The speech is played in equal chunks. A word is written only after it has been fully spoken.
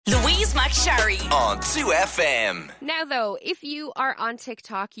Shari on 2FM. Now, though, if you are on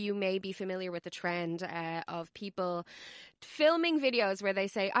TikTok, you may be familiar with the trend of people filming videos where they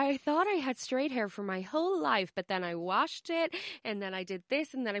say, I thought I had straight hair for my whole life, but then I washed it, and then I did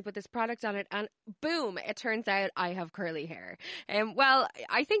this, and then I put this product on it, and boom, it turns out I have curly hair. Well,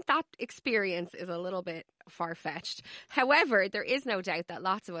 I think that experience is a little bit far-fetched. However, there is no doubt that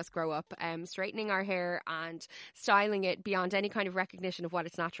lots of us grow up straightening our hair and styling it beyond any kind of recognition of what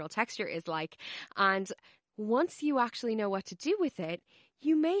its natural texture is like. And once you actually know what to do with it,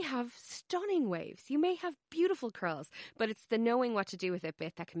 you may have stunning waves. You may have beautiful curls, but it's the knowing what to do with it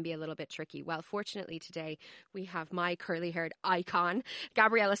bit that can be a little bit tricky. Well, fortunately today we have my curly-haired icon,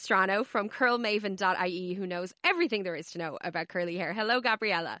 Gabriella Strano from Curlmaven.ie, who knows everything there is to know about curly hair. Hello,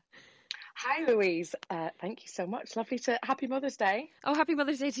 Gabriella. Hi, Louise. Thank you so much. Happy Mother's Day. Oh, happy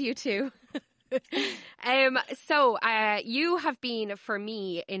Mother's Day to you too. So you have been, for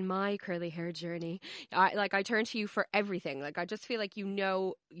me, in my curly hair journey, I turn to you for everything. Like, I just feel like you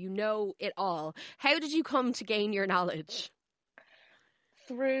know it all. How did you come to gain your knowledge?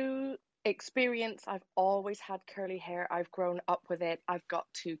 Through experience. I've always had curly hair. I've grown up with it. I've got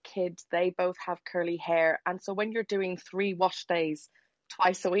 2 kids. They both have curly hair. And so when you're doing 3 wash days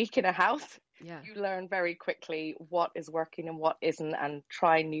twice a week in a house, you learn very quickly what is working and what isn't, and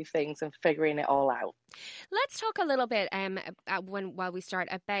trying new things and figuring it all out. Let's talk a little bit while we start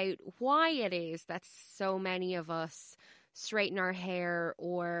about why it is that so many of us straighten our hair,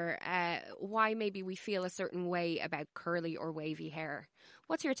 or why maybe we feel a certain way about curly or wavy hair.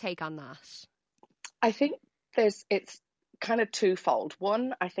 What's your take on that? I think it's kind of twofold.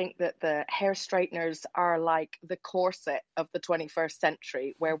 One, I think that the hair straighteners are like the corset of the 21st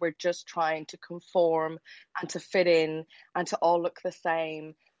century, where we're just trying to conform and to fit in and to all look the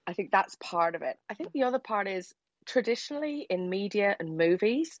same. I think that's part of it. I think the other part is, traditionally in media and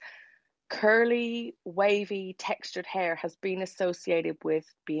movies, curly, wavy, textured hair has been associated with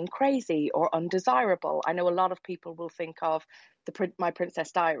being crazy or undesirable. I know a lot of people will think of My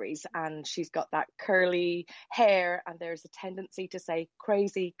Princess Diaries, and she's got that curly hair, and there's a tendency to say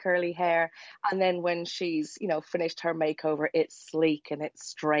crazy curly hair. And then when she's, finished her makeover, it's sleek and it's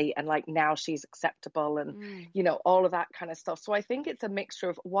straight, and like now she's acceptable, and all of that kind of stuff. So I think it's a mixture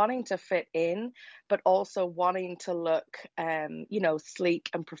of wanting to fit in, but also wanting to look, sleek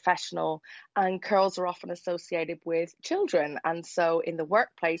and professional. And curls are often associated with children, and so in the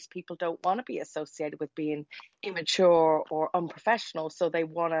workplace, people don't want to be associated with being immature or unprofessional, so they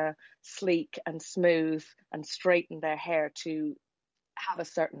want to sleek and smooth and straighten their hair to have a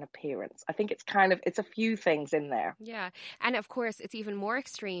certain appearance. I think it's a few things in there. Yeah, and of course it's even more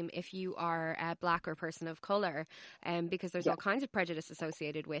extreme if you are a Black or person of colour, because there's all kinds of prejudice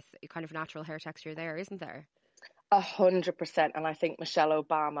associated with kind of natural hair texture there, isn't there? 100%. And I think Michelle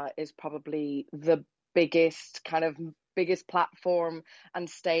Obama is probably the biggest platform and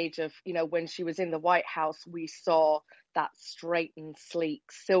stage of, when she was in the White House, we saw that straight and sleek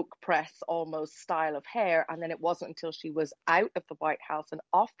silk press almost style of hair. And then it wasn't until she was out of the White House and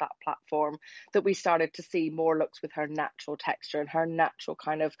off that platform that we started to see more looks with her natural texture and her natural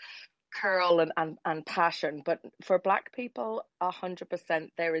kind of curl and passion. But for Black people, 100%,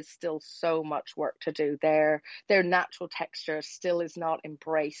 there is still so much work to do. Their natural texture still is not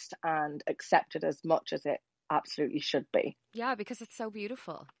embraced and accepted as much as it absolutely should be. Yeah, because it's so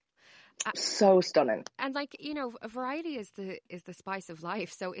beautiful. So stunning. And variety is the spice of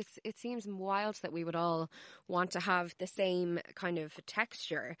life. So it seems wild that we would all want to have the same kind of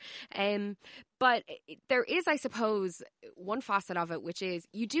texture. But there is, I suppose, one facet of it, which is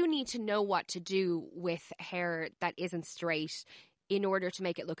you do need to know what to do with hair that isn't straight in order to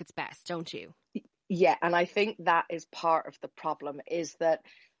make it look its best, don't you? Yeah, and I think that is part of the problem, is that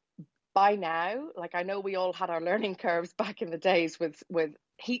by now, like, I know we all had our learning curves back in the days with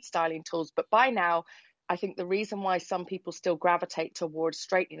heat styling tools, but by now, I think the reason why some people still gravitate towards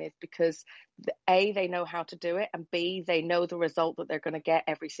straightening is because A, they know how to do it, and B, they know the result that they're going to get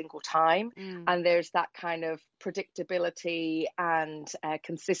every single time. And there's that kind of predictability and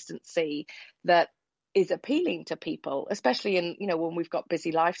consistency that is appealing to people, especially in, when we've got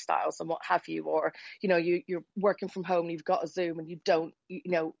busy lifestyles and what have you, or, you're working from home, you've got a Zoom, and you don't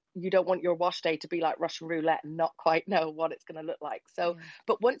want your wash day to be like Russian roulette and not quite know what it's going to look like. So,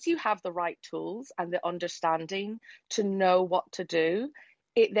 but once you have the right tools and the understanding to know what to do,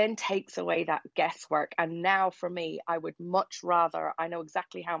 it then takes away that guesswork. And now for me, I would much rather, I know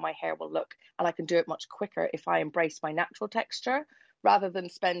exactly how my hair will look, and I can do it much quicker if I embrace my natural texture, rather than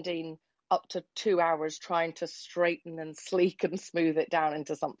spending up to 2 hours trying to straighten and sleek and smooth it down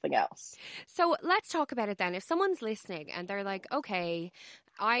into something else. So let's talk about it then. If someone's listening and they're like, okay,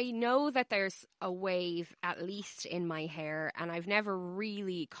 I know that there's a wave at least in my hair, and I've never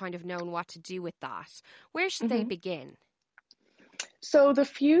really kind of known what to do with that. Where should they Mhm. begin? So the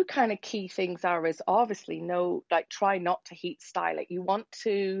few kind of key things are is obviously no, like try not to heat style it. You want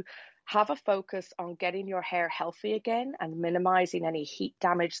to have a focus on getting your hair healthy again and minimizing any heat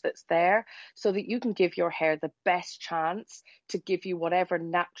damage that's there so that you can give your hair the best chance to give you whatever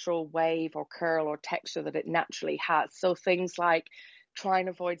natural wave or curl or texture that it naturally has. So things like try and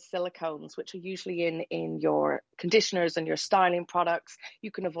avoid silicones, which are usually in your conditioners and your styling products.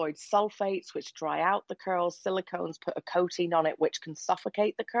 You can avoid sulfates, which dry out the curls. Silicones put a coating on it, which can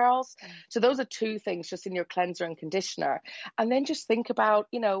suffocate the curls. So those are two things just in your cleanser and conditioner. And then just think about,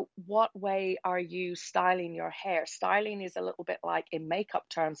 what way are you styling your hair? Styling is a little bit like, in makeup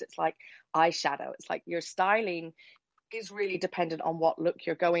terms, it's like eyeshadow. It's like your styling is really dependent on what look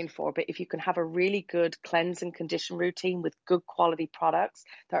you're going for. But if you can have a really good cleanse and condition routine with good quality products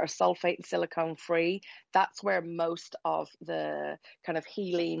that are sulfate and silicone free, that's where most of the kind of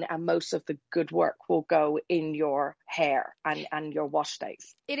healing and most of the good work will go in your hair and your wash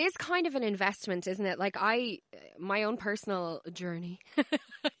days. It is kind of an investment, isn't it? Like my own personal journey,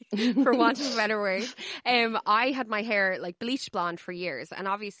 for want of a better word, I had my hair like bleached blonde for years, and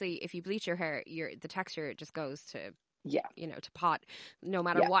obviously, if you bleach your hair, the texture just goes to Yeah. to pot, no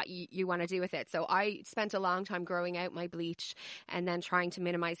matter Yeah. what you want to do with it. So I spent a long time growing out my bleach and then trying to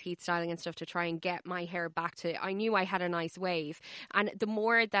minimize heat styling and stuff to try and get my hair back to, I knew I had a nice wave. And the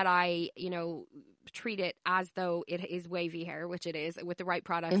more that I, treat it as though it is wavy hair, which it is, with the right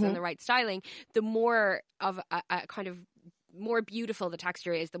products and the right styling, the more of a kind of more beautiful the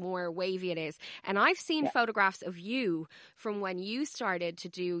texture is, the more wavy it is. And I've seen photographs of you from when you started to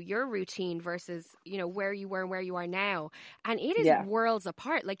do your routine versus, where you were and where you are now. And it is Yeah. worlds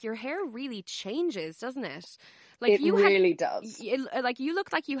apart. Like your hair really changes, doesn't it? Like It really does. like you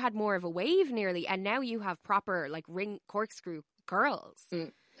looked like you had more of a wave nearly, and now you have proper like ring corkscrew curls.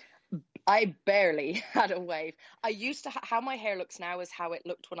 I barely had a wave. I used to, how my hair looks now is how it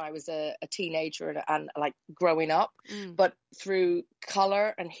looked when I was a teenager and like growing up. But through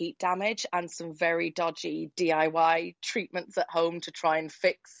color and heat damage and some very dodgy DIY treatments at home to try and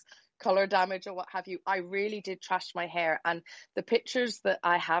fix color damage or what have you, I really did trash my hair. And the pictures that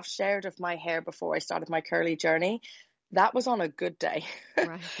I have shared of my hair before I started my curly journey, that was on a good day.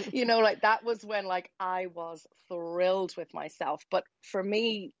 Right. Like that was when like I was thrilled with myself. But for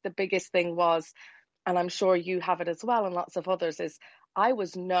me, the biggest thing was, and I'm sure you have it as well and lots of others, is I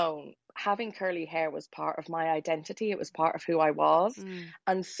was known, having curly hair was part of my identity. It was part of who I was.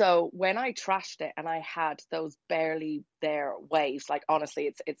 And so when I trashed it and I had those barely there waves, like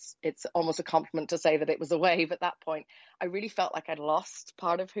honestly, it's almost a compliment to say that it was a wave at that point. I really felt like I'd lost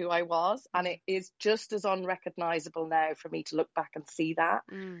part of who I was. And it is just as unrecognizable now for me to look back and see that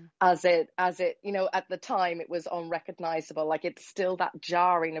as it, at the time it was unrecognizable. Like it's still that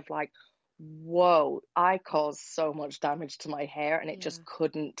jarring of like, whoa, I caused so much damage to my hair and it just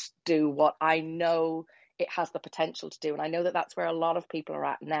couldn't do what I know it has the potential to do. And I know that that's where a lot of people are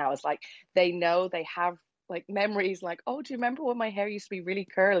at now. It's like they know they have like memories like, oh, do you remember when my hair used to be really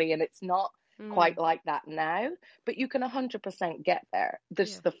curly? And it's not quite like that now, but you can 100% get there.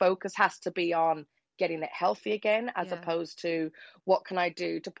 The focus has to be on getting it healthy again, as opposed to what can I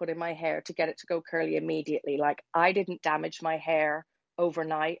do to put in my hair to get it to go curly immediately. Like I didn't damage my hair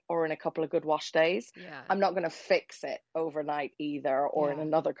overnight or in a couple of good wash days. I'm not going to fix it overnight either or in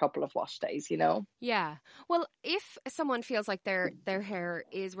another couple of wash days, Yeah. Well, if someone feels like their hair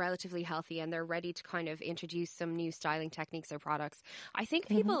is relatively healthy and they're ready to kind of introduce some new styling techniques or products, I think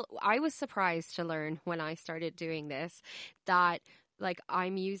I was surprised to learn when I started doing this that like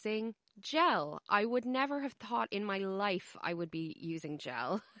I'm using gel. I would never have thought in my life I would be using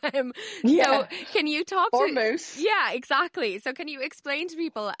gel. So can you talk or to mousse? Yeah, exactly. So can you explain to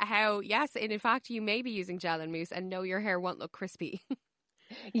people how, yes, and in fact you may be using gel and mousse and no, your hair won't look crispy?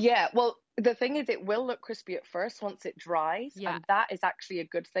 Yeah, well, the thing is it will look crispy at first once it dries, Yeah. and that is actually a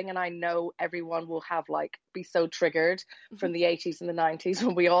good thing. And I know everyone will have like be so triggered from the 80s and the 90s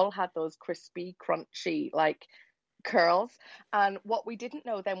when we all had those crispy, crunchy like curls. And what we didn't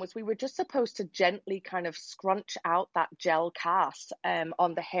know then was we were just supposed to gently kind of scrunch out that gel cast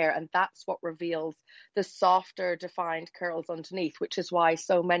on the hair, and that's what reveals the softer defined curls underneath, which is why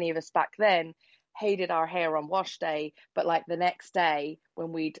so many of us back then hated our hair on wash day, but like the next day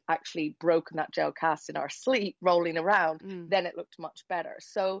when we'd actually broken that gel cast in our sleep rolling around, then it looked much better.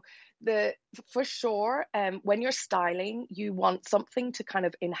 So for sure, when you're styling, you want something to kind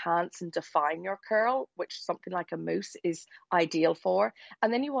of enhance and define your curl, which something like a mousse is ideal for.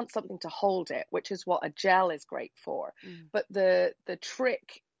 And then you want something to hold it, which is what a gel is great for. But the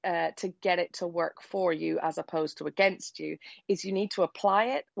trick to get it to work for you as opposed to against you is you need to apply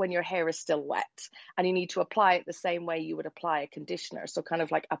it when your hair is still wet, and you need to apply it the same way you would apply a conditioner. So kind of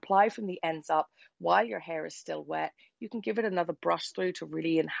like apply from the ends up while your hair is still wet. You can give it another brush through to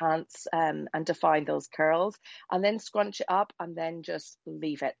really enhance and define those curls, and then scrunch it up, and then just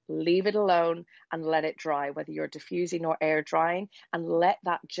leave it alone and let it dry, whether you're diffusing or air drying, and let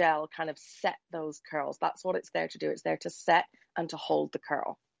that gel kind of set those curls. That's what it's there to do. It's there to set and to hold the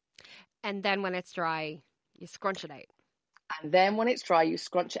curl. And then when it's dry, you scrunch it out. And then when it's dry, you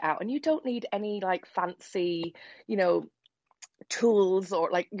scrunch it out. And you don't need any like fancy, tools, or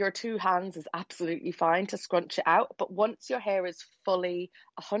like your two hands is absolutely fine to scrunch it out. But once your hair is fully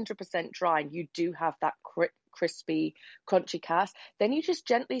 100% dry and you do have that crispy, crunchy cast, then you just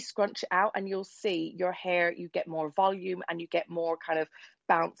gently scrunch it out, and you'll see your hair, you get more volume and you get more kind of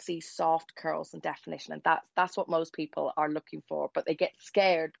bouncy, soft curls and definition. And that's what most people are looking for, but they get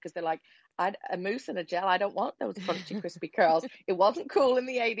scared because they're like, a mousse and a gel, I don't want those crunchy, crispy curls. It wasn't cool in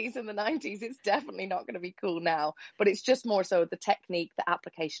the 80s and the 90s. It's definitely not going to be cool now. But it's just more so the technique, the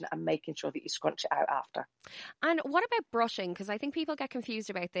application, and making sure that you scrunch it out after. And what about brushing? Because I think people get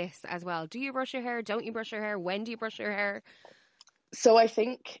confused about this as well. Do you brush your hair? Don't you brush your hair? When do you brush your hair? So I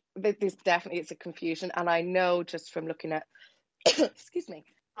think that this definitely is a confusion. And I know just from looking at, excuse me,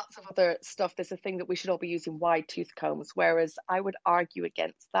 lots of other stuff, there's a thing that we should all be using wide tooth combs, whereas I would argue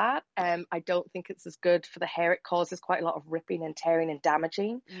against that. I don't think it's as good for the hair. It causes quite a lot of ripping and tearing and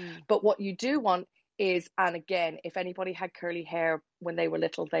damaging. But what you do want is, and again, if anybody had curly hair when they were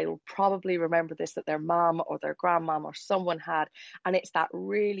little, they'll probably remember this, that their mom or their grandmom or someone had, and it's that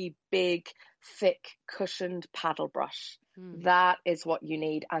really big, thick, cushioned paddle brush. That is what you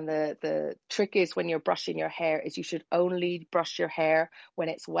need. And the trick is, when you're brushing your hair, is you should only brush your hair when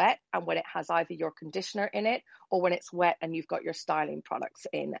it's wet and when it has either your conditioner in it, or when it's wet and you've got your styling products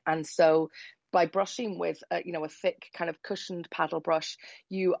in. And so by brushing with a thick kind of cushioned paddle brush,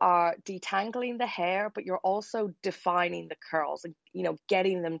 you are detangling the hair, but you're also defining the curls and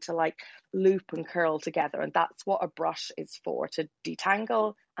getting them to like loop and curl together. And that's what a brush is for, to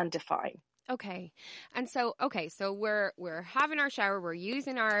detangle and define. Okay. And so, so we're having our shower, we're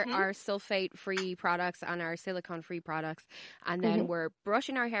using our sulfate-free products and our silicone-free products, and then we're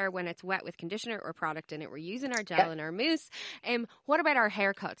brushing our hair when it's wet with conditioner or product in it. We're using our gel and our mousse. What about our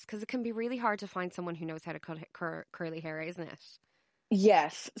haircuts? Because it can be really hard to find someone who knows how to cut curly hair, isn't it?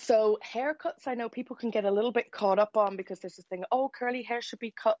 Yes. So haircuts, I know people can get a little bit caught up on, because there's this thing, curly hair should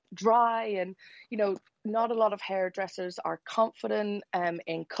be cut dry. And, not a lot of hairdressers are confident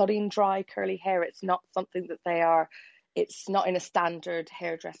in cutting dry curly hair. It's not something that it's not in a standard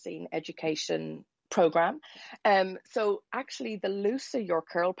hairdressing education program. So actually, the looser your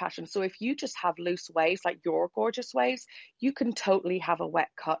curl pattern, so if you just have loose waves, like your gorgeous waves, you can totally have a wet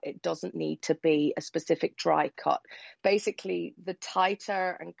cut. It doesn't need to be a specific dry cut. Basically, the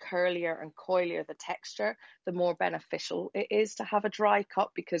tighter and curlier and coilier the texture, the more beneficial it is to have a dry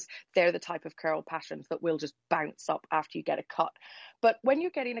cut, because they're the type of curl patterns that will just bounce up after you get a cut. But when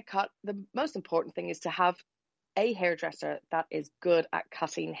you're getting a cut, the most important thing is to have a hairdresser that is good at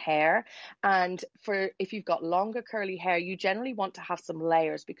cutting hair. And if you've got longer curly hair, you want to have some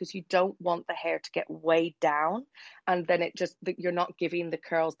layers, because you don't want the hair to get weighed down, and then you're not giving the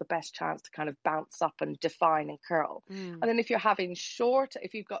curls the best chance to kind of bounce up and define and curl. And then if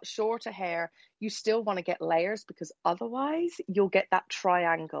you've got shorter hair, you still want to get layers, because otherwise you'll get that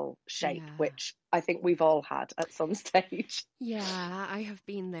triangle shape, which I think we've all had at some stage. Yeah, I have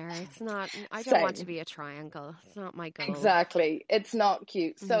been there. It's not, I don't want to be a triangle. It's not my goal. Exactly. It's not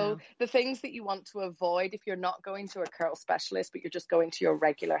cute. So the things that you want to avoid, if you're not going to a curl specialist, but you're just going to your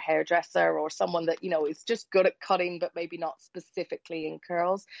regular hairdresser, or someone that, is just good at cutting, but maybe not specifically in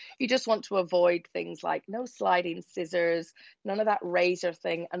curls, you just want to avoid things like no sliding scissors, none of that razor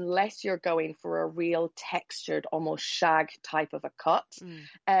thing, unless you're going for a real textured, almost shag type of a cut.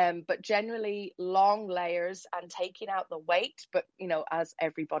 But generally, long layers and taking out the weight. But as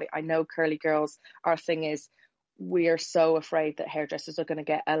everybody, I know curly girls, our thing is, we are so afraid that hairdressers are going to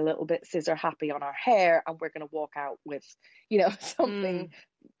get a little bit scissor happy on our hair, and we're going to walk out with something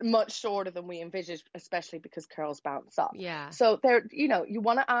much shorter than we envisaged, especially because curls bounce up. Yeah. So there, you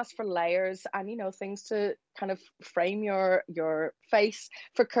want to ask for layers and, things to kind of frame your face.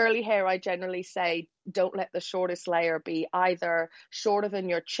 For curly hair, I generally say don't let the shortest layer be either shorter than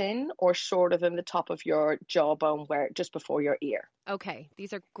your chin or shorter than the top of your jawbone, where just before your ear. Okay,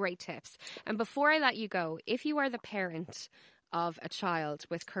 these are great tips. And before I let you go, if you are the parent of a child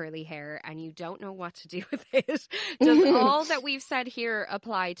with curly hair and you don't know what to do with it, does all that we've said here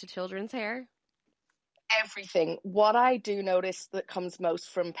apply to children's hair? Everything. What I do notice that comes most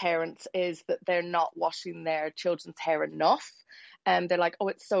from parents is that they're not washing their children's hair enough. And they're like, oh,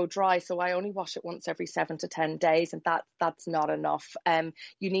 it's so dry, so I only wash it once every 7 to 10 days. And that's not enough.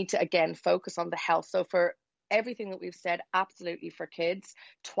 You need to, again, focus on the health. So for everything that we've said, absolutely for kids,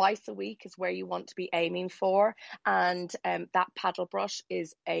 twice a week is where you want to be aiming for. And that paddle brush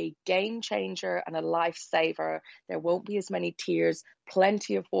is a game changer and a lifesaver. There won't be as many tears,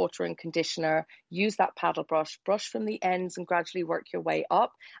 plenty of water and conditioner. Use that paddle brush from the ends and gradually work your way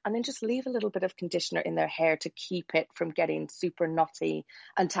up. And then just leave a little bit of conditioner in their hair to keep it from getting super knotty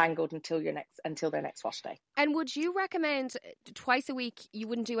and tangled until their next wash day. And would you recommend twice a week? You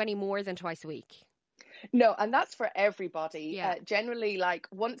wouldn't do any more than twice a week? No, and that's for everybody. Yeah. Generally, like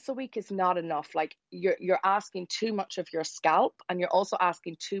once a week is not enough. Like you're asking too much of your scalp, and you're also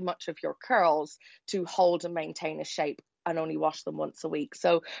asking too much of your curls to hold and maintain a shape and only wash them once a week.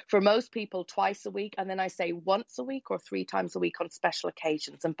 So for most people, twice a week. And then I say once a week or 3 times a week on special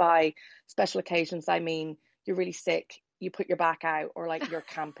occasions. And by special occasions, I mean you're really sick, you put your back out, or like you're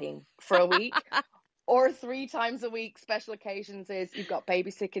camping for a week. Or 3 times a week, special occasions is you've got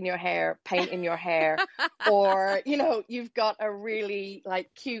baby sick in your hair, paint in your hair, or, you've got a really like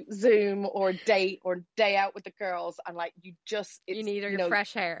cute Zoom or date or day out with the girls, and like you need your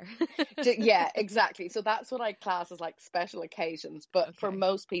fresh hair. Yeah, exactly. So that's what I class as like special occasions. But for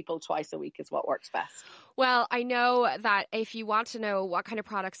most people, twice a week is what works best. Well, I know that if you want to know what kind of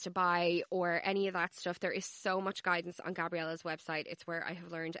products to buy or any of that stuff, there is so much guidance on Gabriella's website. It's where I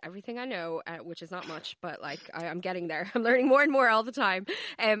have learned everything I know, which is not much, but like I'm getting there. I'm learning more and more all the time.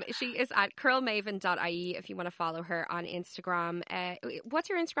 She is at Curlmaven.ie if you want to follow her on Instagram. What's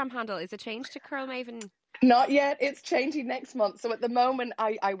your Instagram handle? Is it changed to Curlmaven? Not yet. It's changing next month. So at the moment,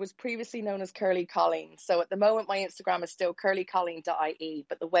 I was previously known as Curly Colleen. So at the moment, my Instagram is still curlycolleen.ie,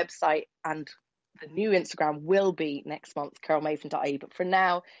 but the website and the new Instagram will be next month, Curlmaven.ie. But for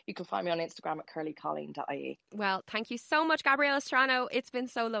now, you can find me on Instagram at curlycolleen.ie. Well, thank you so much, Gabriella Strano. It's been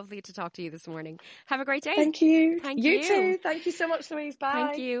so lovely to talk to you this morning. Have a great day. Thank you. Thank you. You too. Thank you so much, Louise. Bye.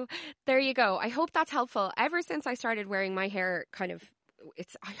 Thank you. There you go. I hope that's helpful. Ever since I started wearing my hair kind of,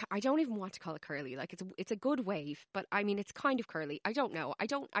 I don't even want to call it curly. Like it's a good wave, but I mean it's kind of curly. I don't know. I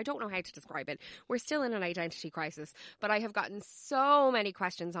don't know how to describe it. We're still in an identity crisis, but I have gotten so many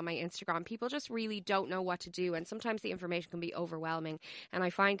questions on my Instagram. People just really don't know what to do, and sometimes the information can be overwhelming. And I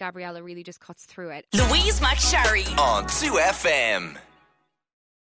find Gabriella really just cuts through it. Louise McSharry on 2FM.